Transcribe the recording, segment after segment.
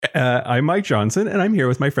I'm Mike Johnson, and I'm here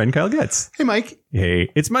with my friend Kyle Getz. Hey, Mike. Hey,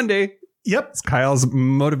 it's Monday. Yep. It's Kyle's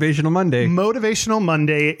Motivational Monday. Motivational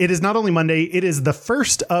Monday. It is not only Monday, it is the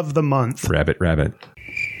first of the month. Rabbit.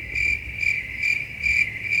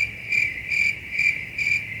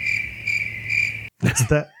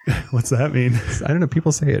 What's that mean? I don't know.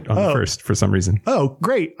 People say it on the first for some reason. Oh,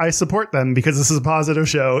 great. I support them because this is a positive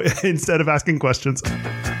show instead of asking questions.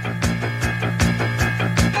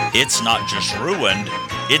 It's not just ruined,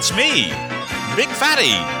 it's me, Big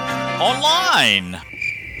Fatty, online.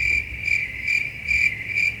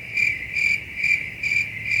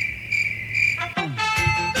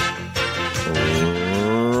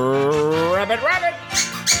 Rabbit.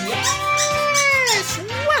 Yes!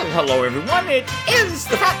 Well, hello everyone, it is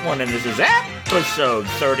the Fat One, and this is episode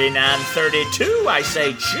 3932, I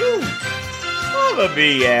say chew, of the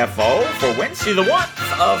BFO for Wednesday the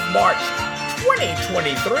 1st of March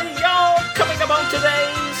 2023, y'all, coming up on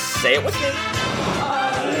today's, say it with me,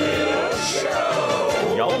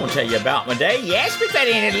 y'all, I'm gonna tell you about my day. Yes, Big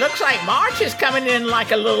Fatty, and it looks like March is coming in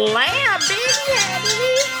like a little lamb, Big Fatty.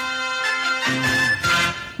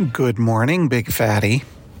 Good morning, Big Fatty.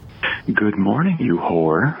 Good morning, you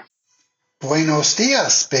whore. Buenos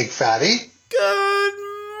dias, Big Fatty. Good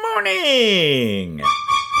morning.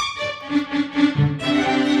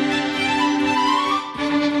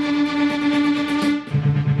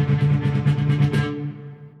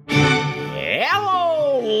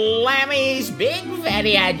 Hello, Lammies, Big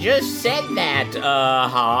Fatty, I just said that.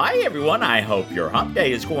 Hi, everyone, I hope your hump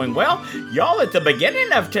day is going well. Y'all, at the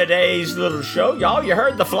beginning of today's little show, y'all, you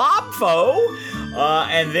heard the flop foe.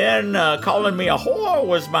 And then calling me a whore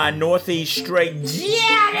was my Northeast Straight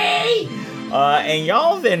Jenny. And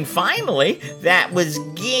y'all, then finally, that was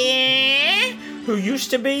Gee, who used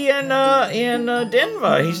to be in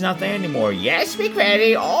Denver. He's not there anymore. Yes, Big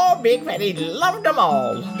Fatty. Oh, Big Fatty loved them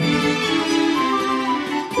all.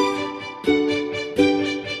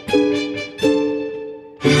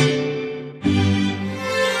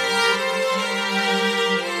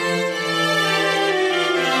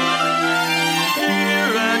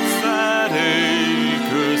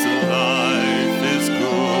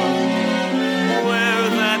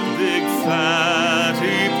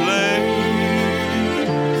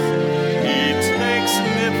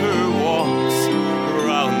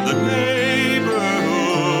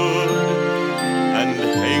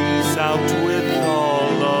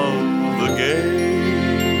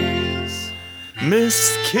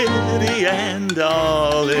 Miss Kitty and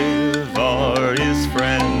Olive are his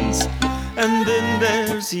friends, and then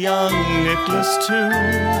there's young Nicholas too.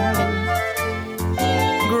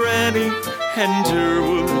 Granny and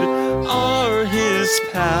Durwood are his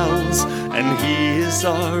pals, and he is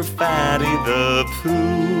our Fatty the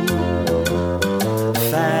Pooh.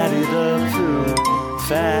 Fatty the Pooh,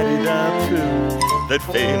 Fatty the Pooh. That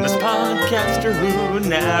famous podcaster who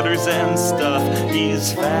natters and stuff.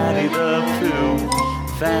 He's Fatty the Pooh,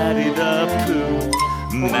 Fatty the Pooh,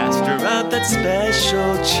 master of that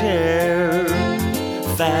special chair.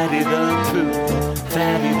 Fatty the Pooh,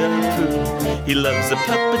 Fatty the Pooh. He loves the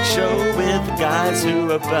puppet show with guys who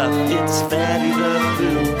are buff. It's Fatty the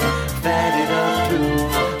Pooh, Fatty the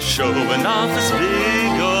Pooh, showing off his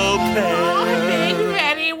big old pair.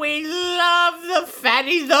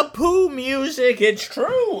 Fatty the Pooh music, it's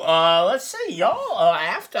true. Let's see, y'all,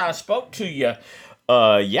 after I spoke to you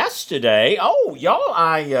yesterday,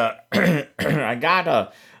 I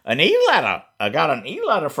got an e-letter. I got an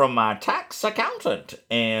e-letter from my tax accountant,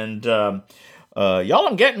 and y'all,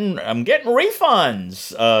 I'm getting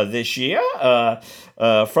refunds this year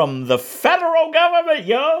from the federal government,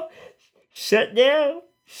 yo. Sit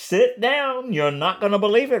down, you're not gonna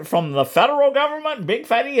believe it. From the federal government, Big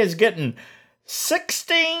Fatty is getting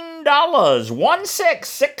 $16,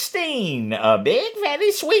 16. Big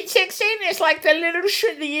Fatty Sweet 16. It's like the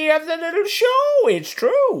year of the little show. It's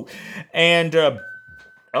true. And y'all,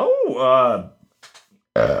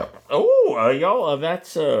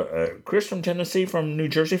 that's Chris from Tennessee, from New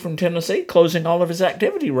Jersey, from Tennessee, closing all of his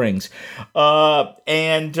activity rings.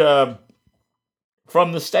 And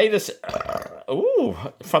from the state of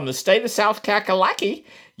South Kakalaki,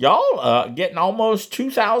 y'all getting almost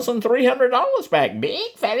 $2,300 back.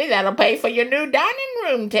 Big Fatty, that'll pay for your new dining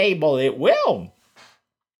room table. It will.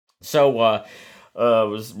 So,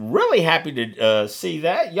 was really happy to see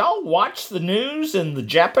that. Y'all watch the news and the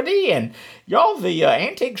Jeopardy, and y'all, the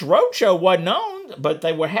Antiques Roadshow wasn't on, but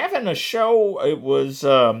they were having a show. It was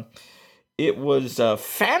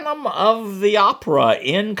Phantom of the Opera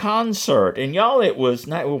in concert, and y'all, it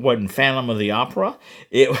wasn't Phantom of the Opera.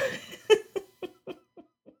 It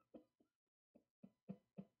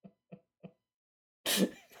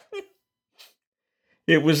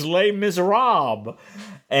It was Les Miserables.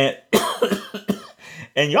 And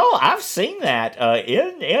and y'all, I've seen that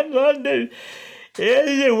in London,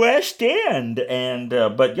 in the West End. And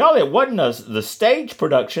but y'all, it wasn't the stage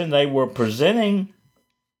production. They were presenting.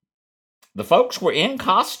 The folks were in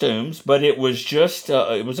costumes, but it was just,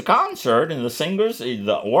 it was a concert, and the singers,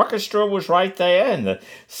 the orchestra was right there, and the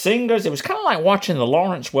singers, it was kind of like watching the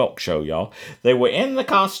Lawrence Welk show, y'all. They were in the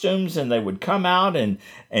costumes, and they would come out and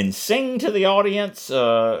sing to the audience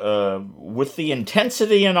with the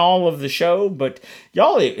intensity and all of the show. But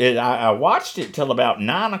y'all, I watched it till about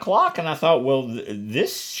 9 o'clock, and I thought, well,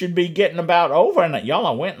 this should be getting about over. And y'all,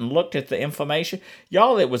 I went and looked at the information.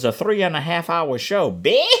 Y'all, it was a 3.5 hour show.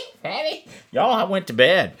 Big Fatty. Y'all, I went to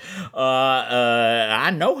bed.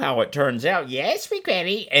 I know how it turns out. Yes, Big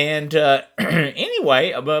Fatty. And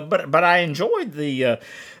anyway, but I enjoyed the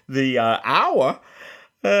hour.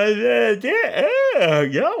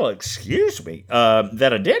 Y'all, excuse me,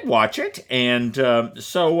 that I did watch it. And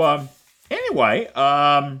anyway,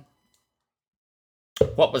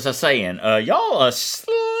 what was I saying? Y'all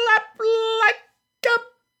slept like a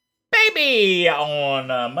baby on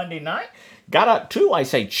Monday night. Got up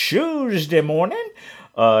Tuesday morning.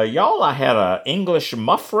 Y'all, I had a English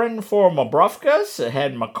muffin for my breakfast. I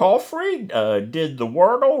had my coffee, did the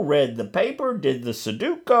Wordle, read the paper, did the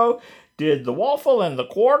Sudoku, did the waffle and the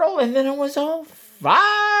quartle, and then I was off.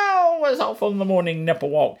 I was off on the morning nipple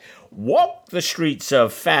walk. Walked the streets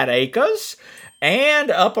of Fat Acres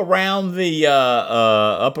and up around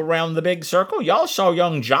the big circle. Y'all saw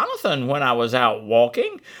young Jonathan when I was out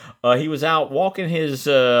walking. He was out walking his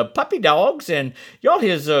puppy dogs, and y'all,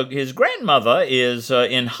 his grandmother is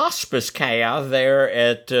in hospice care there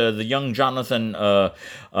at the young Jonathan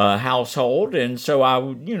household, and so I,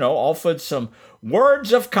 offered some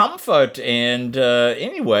words of comfort. And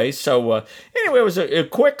anyway, it was a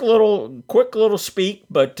quick little speak,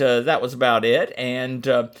 but that was about it. And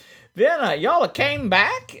then y'all came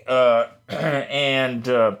back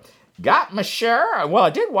and. Got my share. Well, I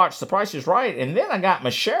did watch The Price is Right, and then I got my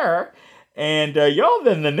share. And y'all,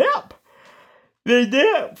 then the nip. The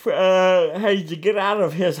nip had to get out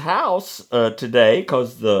of his house today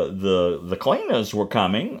because the cleaners were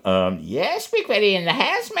coming. Yes, Big Fatty, in the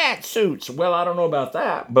hazmat suits. Well, I don't know about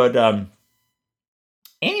that, but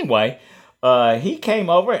anyway, he came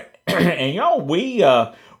over, and y'all, we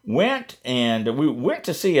went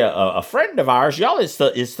to see a friend of ours. Y'all, it's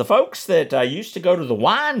the folks that I used to go to the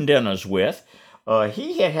wine dinners with.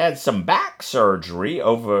 He had some back surgery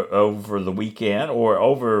over the weekend, or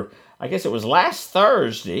over, I guess it was last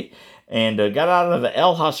Thursday, and got out of the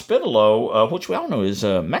El Hospitalo, which we all know is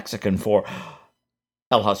Mexican for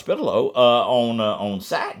El Hospitalo, on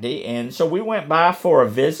Saturday. And so we went by for a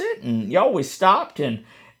visit, and y'all, we stopped and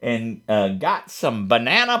got some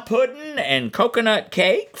banana pudding and coconut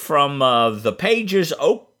cake from the Pages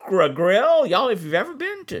Okra Grill. Y'all, if you've ever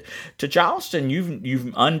been to Charleston,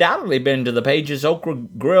 you've undoubtedly been to the Pages Okra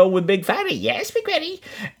Grill with Big Fatty. Yes, Big Fatty.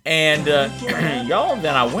 And y'all,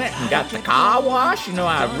 then I went and got the car wash.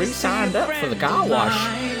 I re-signed up for the car wash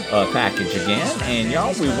package again. And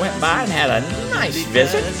y'all, we went by and had a nice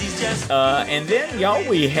visit. And then y'all,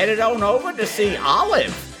 we headed on over to see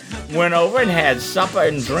Olive. Went over and had supper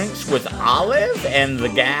and drinks with Olive and the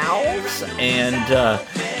gals, and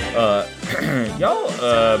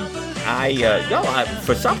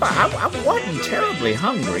for supper I wasn't terribly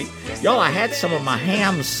hungry. Y'all, I had some of my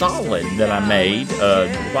ham solid that I made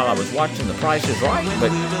while I was watching The Price is Right,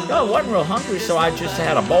 but y'all, I wasn't real hungry, so I just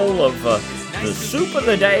had a bowl of the soup of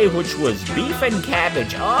the day, which was beef and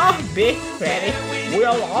cabbage. Oh, Big Fatty,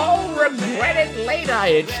 we'll all regret it later,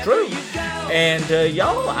 it's true. And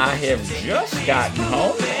y'all, I have just gotten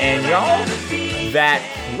home, and y'all, that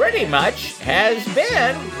pretty much has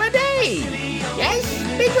been my day. Yes,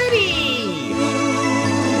 Big Fatty.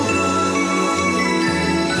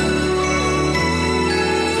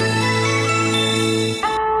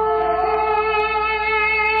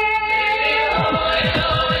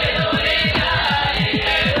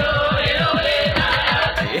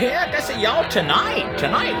 Y'all, tonight,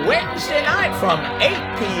 Wednesday night from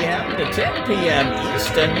 8 p.m. to 10 p.m.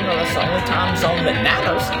 Eastern, that's the only time zone that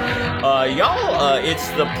matters. Y'all, it's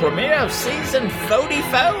the premiere of season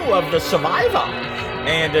 34 of The Survivor.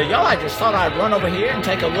 And y'all, I just thought I'd run over here and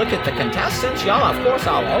take a look at the contestants. Y'all, of course,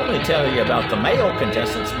 I'll only tell you about the male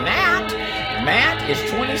contestants. Matt is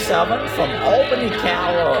 27 from Albany,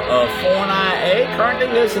 California. Currently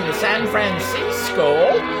lives in the San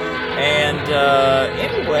Francisco. And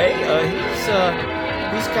anyway, he's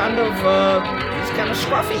kind of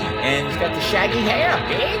scruffy, and he's got the shaggy hair,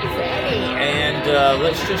 Big Fatty. And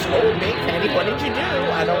Big Fatty, what did you do?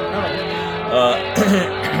 I don't know. But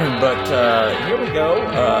here we go.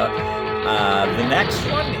 The next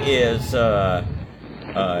one is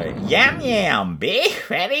Yam Yam. Big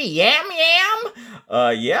Fatty Yam Yam.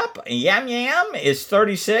 Yep, Yam Yam is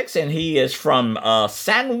 36, and he is from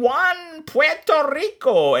San Juan, Puerto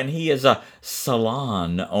Rico, and he is a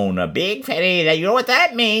salon owner. Big Fatty, you know what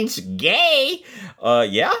that means? Gay.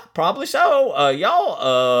 Yeah, probably so.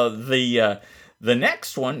 Y'all, the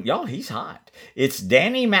next one, y'all, he's hot. It's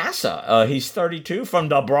Danny Massa. He's 32 from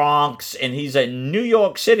the Bronx, and he's a New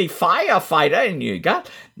York City firefighter, and you got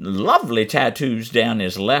lovely tattoos down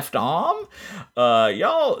his left arm.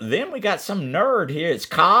 Y'all, then we got some nerd here. It's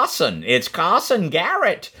Carson. It's Carson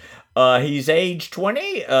Garrett. He's age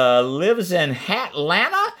 20, lives in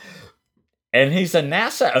Atlanta, and he's a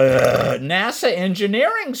NASA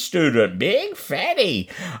engineering student. Big Fatty.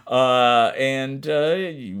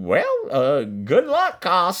 Good luck,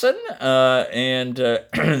 Carson.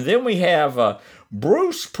 Then we have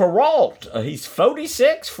Bruce Perrault. He's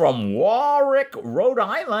 46 from Warwick, Rhode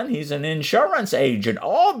Island. He's an insurance agent.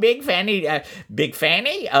 Oh, Big Fanny. Big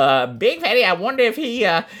Fatty. I wonder if he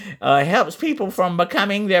helps people from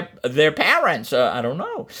becoming their parents. I don't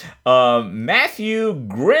know. Matthew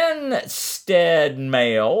Grinstead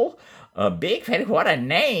Mail. Big Fatty, what a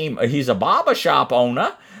name. He's a barbershop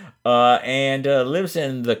owner. And lives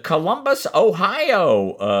in the Columbus,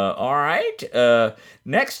 Ohio. All right.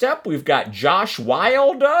 Next up, we've got Josh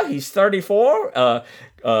Wilder. He's 34,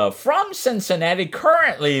 from Cincinnati,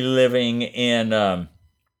 currently living in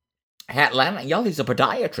Atlanta. Y'all, he's a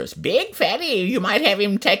podiatrist. Big Fatty, you might have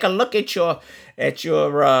him take a look at your I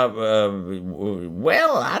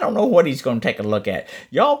don't know what he's going to take a look at.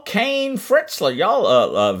 Y'all, Kane Fritzler.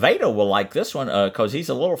 Y'all, Veda will like this one because he's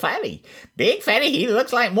a little fatty. Big Fatty, he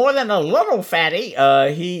looks like more than a little fatty.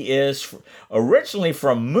 He is originally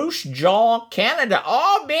from Moose Jaw, Canada.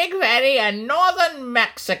 Oh, Big Fatty, a northern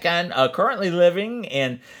Mexican, currently living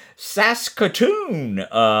in Saskatoon,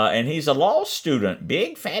 and he's a law student.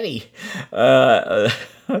 Big Fatty.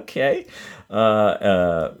 Okay.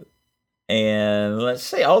 And let's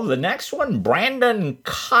see. Oh, the next one, Brandon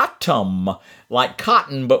Cottom, like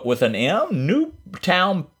cotton but with an M,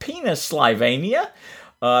 Newtown, Pennsylvania.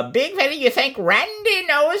 Big Fatty, you think Randy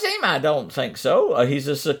knows him? I don't think so. He's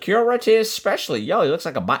a security specialist. Yo, he looks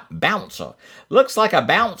like a bouncer. Looks like a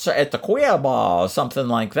bouncer at the Queer Bar or something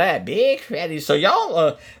like that. Big Fatty. So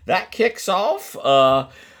y'all, that kicks off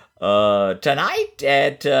tonight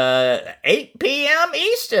at 8 p.m.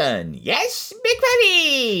 Eastern. Yes, Big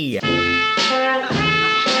Fatty.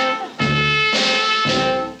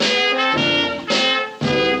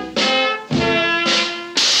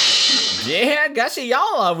 Yeah, Gussie,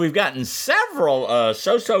 y'all, we've gotten several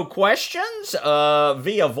so-so questions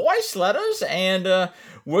via voice letters, and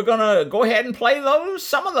we're going to go ahead and play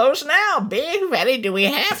some of those now. Big Fatty, do we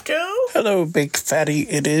have to? Hello, Big Fatty.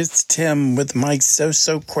 It is Tim with my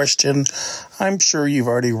so-so question. I'm sure you've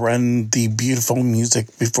already run the beautiful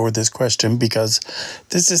music before this question because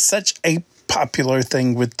this is such a popular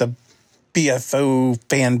thing with the BFO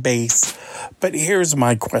fan base. But here's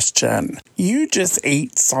my question. You just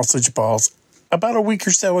ate sausage balls about a week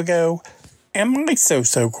or so ago. And my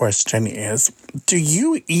so-so question is, do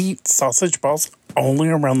you eat sausage balls only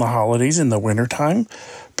around the holidays in the wintertime?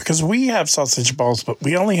 Because we have sausage balls, but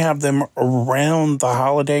we only have them around the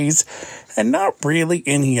holidays and not really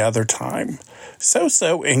any other time.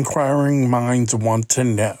 So inquiring minds want to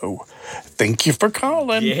know. Thank you for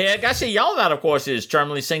calling. Yeah, Gussie, y'all, that, of course, is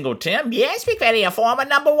terminally single Tim. Yes, Big Fatty, a former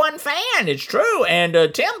 #1 fan. It's true. And,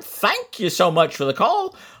 Tim, thank you so much for the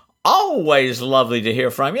call. Always lovely to hear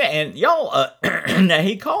from you. And, y'all, now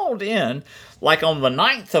he called in, like, on the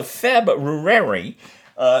 9th of February,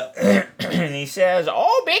 and he says,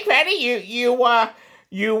 oh, Big Fatty,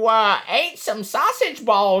 you ate some sausage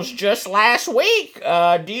balls just last week.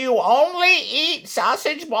 Do you only eat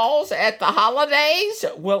sausage balls at the holidays?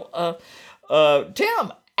 Well,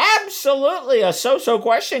 Tim, absolutely a so-so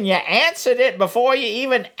question. You answered it before you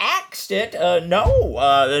even asked it.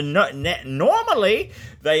 Normally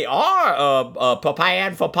they are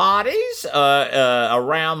prepared for parties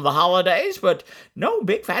around the holidays, but no,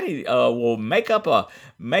 Big Fatty will make up a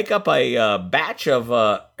batch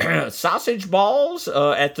of sausage balls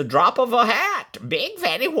at the drop of a hat. Big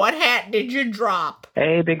Fatty, what hat did you drop?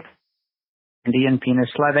 Hey, Big Andy in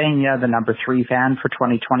Pennsylvania, the #3 fan for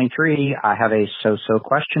 2023. I have a so-so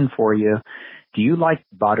question for you. Do you like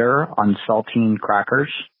butter on saltine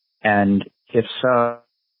crackers? And if so,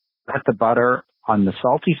 put the butter on the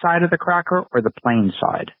salty side of the cracker or the plain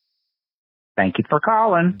side? Thank you for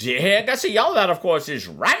calling. Yeah, I see y'all. That, of course, is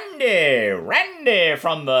Randy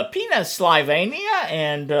from Penis, Slovenia.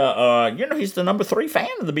 And, he's the number 3 fan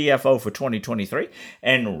of the BFO for 2023.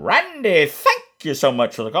 And Randy, thank you so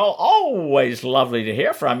much for the call. Always lovely to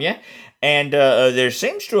hear from you. And there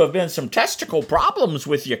seems to have been some testicle problems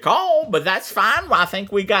with your call, but that's fine. I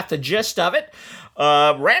think we got the gist of it.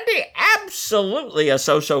 Randy, absolutely a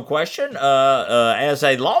so-so question. As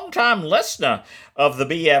a longtime listener of the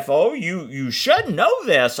BFO, you should know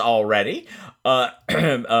this already.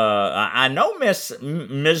 I know Miss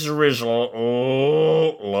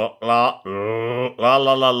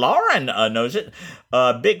Lauren knows it.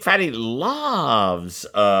 Big Fatty loves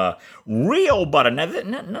real butter. Now,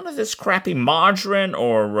 none of this crappy margarine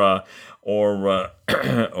or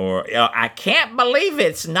I can't believe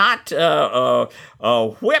it's not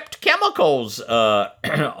whipped chemicals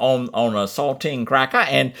on a saltine cracker,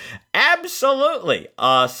 and absolutely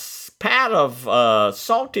a pat of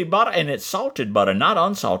salty butter, and it's salted butter, not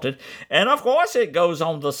unsalted, and of course it goes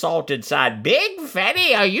on the salted side. Big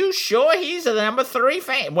Fatty, are you sure he's the number 3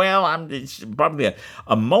 fan? Well, it's probably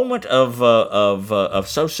a moment of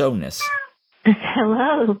so-so-ness.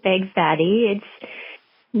 Hello, Big Fatty. It's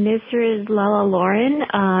Mrs. Lala Lauren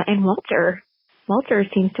and Walter. Walter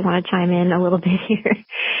seems to want to chime in a little bit here.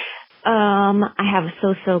 I have a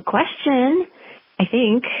so-so question, I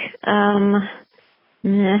think.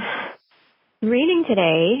 Raining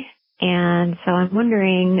today, and so I'm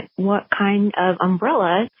wondering, what kind of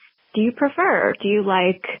umbrella do you prefer? Do you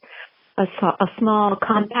like a small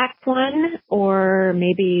compact one, or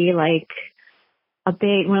maybe like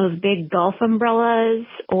one of those big golf umbrellas?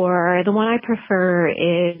 Or the one I prefer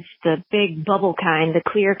is the big bubble kind, the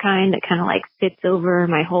clear kind that kind of like fits over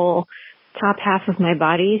my whole top half of my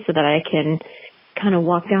body so that I can kind of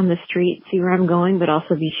walk down the street, see where I'm going, but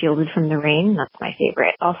also be shielded from the rain. That's my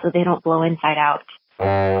favorite. Also, they don't blow inside out.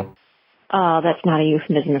 That's not a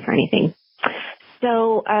euphemism for anything.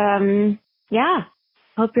 So, yeah,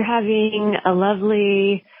 hope you're having a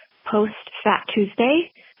lovely post-Fat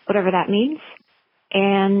Tuesday, whatever that means.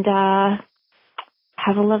 And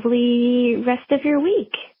have a lovely rest of your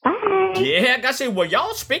week. Bye. Yeah, I see. Well,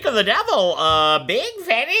 y'all speak of the devil. Big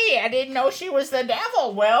Fatty, I didn't know she was the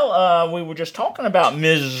devil. Well, we were just talking about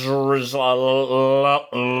Ms. Lauren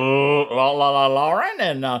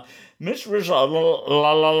and Miss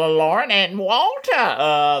Lauren and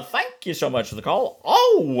Walter. Thank you so much for the call.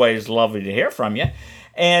 Always lovely to hear from you.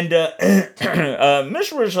 And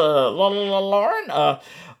Miss Lauren,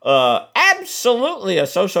 absolutely a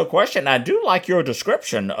so-so question. I do like your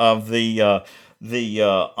description of the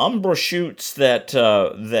umbra shoots that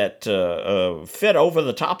fit over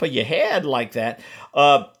the top of your head like that.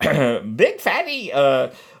 Big Fatty,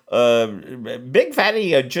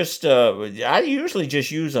 just I usually just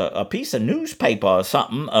use a piece of newspaper or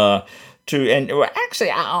something actually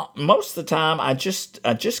most of the time I just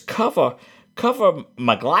cover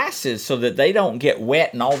my glasses so that they don't get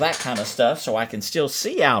wet and all that kind of stuff, so I can still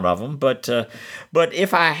see out of them. But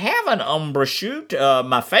if I have an umbra shoot,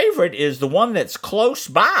 my favorite is the one that's close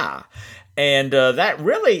by, and that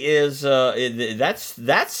really is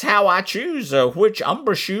that's how I choose which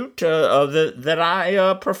umbra shoot that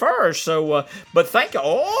I prefer. So, but thank you.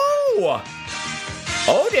 Oh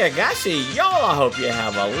dear, Gussie, y'all, I hope you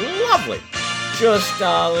have a lovely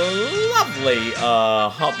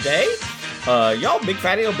hump day. Y'all, Big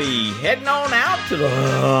Fatty will be heading on out to the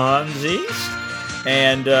Hunzies.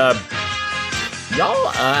 And, y'all,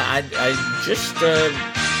 I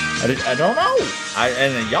don't know. I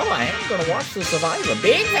am going to watch The Survivor.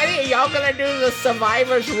 Big Fatty, are y'all going to do The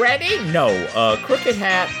Survivors Ready? No. Crooked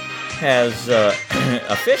Hat has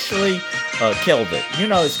officially killed it. You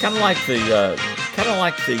know, it's kind of like the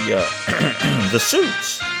the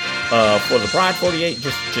Suits for the Pride 48.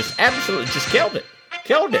 Just absolutely just killed it.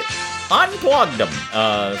 Unplugged them.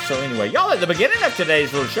 So anyway, y'all, at the beginning of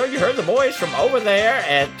today's little show, you heard the boys from over there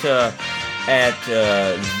at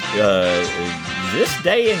This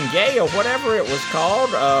Day in Gay or whatever it was called.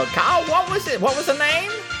 Kyle, what was it? What was the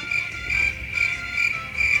name?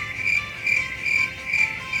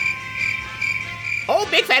 Oh,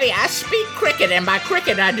 Big Fatty, I speak cricket, and by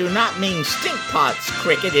cricket I do not mean stink pots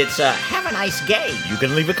cricket. It's have a nice game. You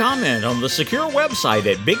can leave a comment on the secure website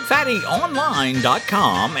at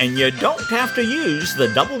bigfattyonline.com, and you don't have to use the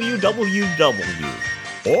www.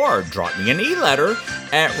 Or drop me an e-letter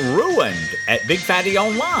at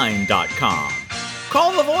ruined@bigfattyonline.com.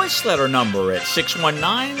 Call the voice letter number at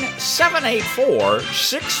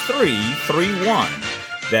 619-784-6331.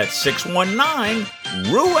 That's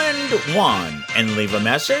 619-RUINED1, and leave a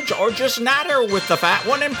message or just natter with the fat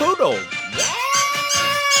one and poodle. Yes!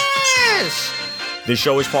 Yes! The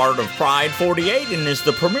show is part of Pride 48 and is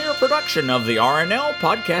the premier production of the RNL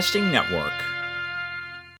Podcasting Network.